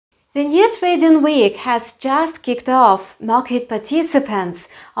The new trading week has just kicked off. Market participants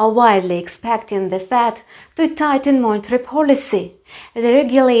are widely expecting the Fed to tighten monetary policy. The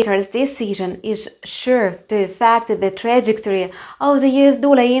regulator's decision is sure to affect the trajectory of the US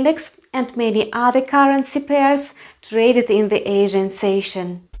dollar index and many other currency pairs traded in the Asian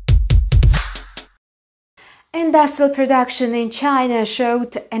session. Industrial production in China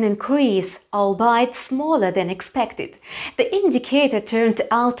showed an increase, albeit smaller than expected. The indicator turned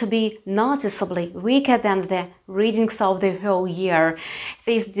out to be noticeably weaker than the readings of the whole year.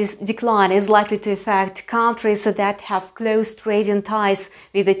 This decline is likely to affect countries that have close trading ties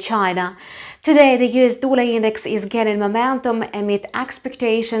with China. Today, the US dollar index is gaining momentum amid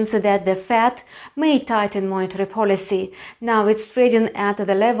expectations that the Fed may tighten monetary policy. Now it's trading at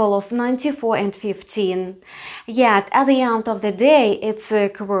the level of 94.15. Yet, at the end of the day, its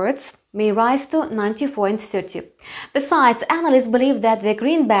quotes may rise to 94.30. Besides, analysts believe that the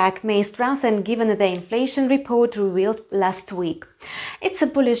greenback may strengthen given the inflation report revealed last week. Its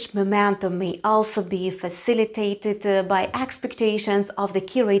bullish momentum may also be facilitated by expectations of the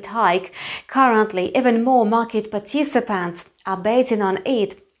key rate hike. Currently, even more market participants are betting on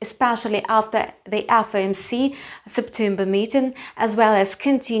it, especially after the FOMC September meeting, as well as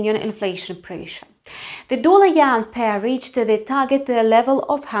continuing inflation pressure. The dollar-yen pair reached the target level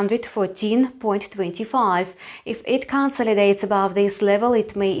of 114.25. If it consolidates above this level,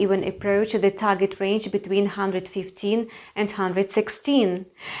 it may even approach the target range between 115 and 116.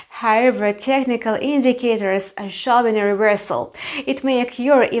 However, technical indicators are showing a reversal. It may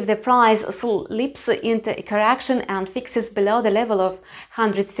occur if the price slips into a correction and fixes below the level of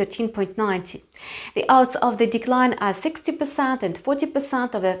 113.90. The odds of the decline are 60% and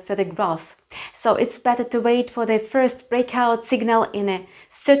 40% of the further growth. So it's better to wait for the first breakout signal in a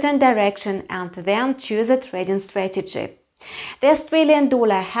certain direction and then choose a trading strategy. The Australian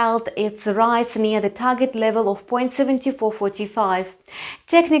dollar held its rise near the target level of 0.7445.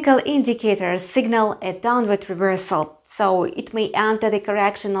 Technical indicators signal a downward reversal, so it may enter the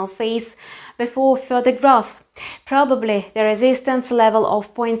correctional phase before further growth. Probably the resistance level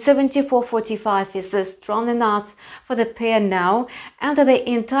of 0.7445 is strong enough for the pair now, and the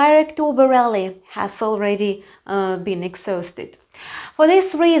entire October rally has already been exhausted. For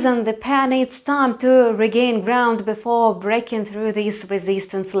this reason, the pair needs time to regain ground before breaking through this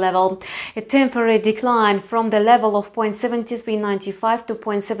resistance level. A temporary decline from the level of 0.7395 to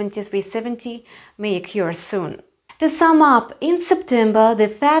 0.7370 may occur soon. To sum up, in September, the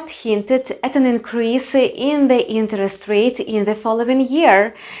Fed hinted at an increase in the interest rate in the following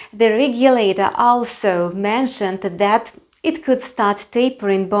year. The regulator also mentioned that it could start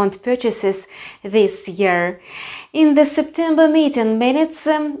tapering bond purchases this year. In the September meeting minutes,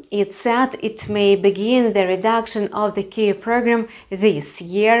 it said it may begin the reduction of the QE program this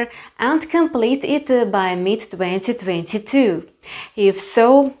year and complete it by mid-2022. If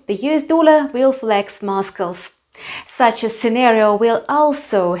so, the US dollar will flex muscles. Such a scenario will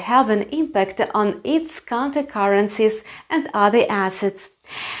also have an impact on its countercurrencies and other assets.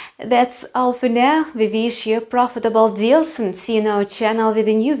 That's all for now. We wish you profitable deals and see you on our channel with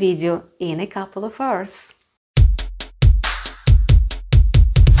a new video in a couple of hours.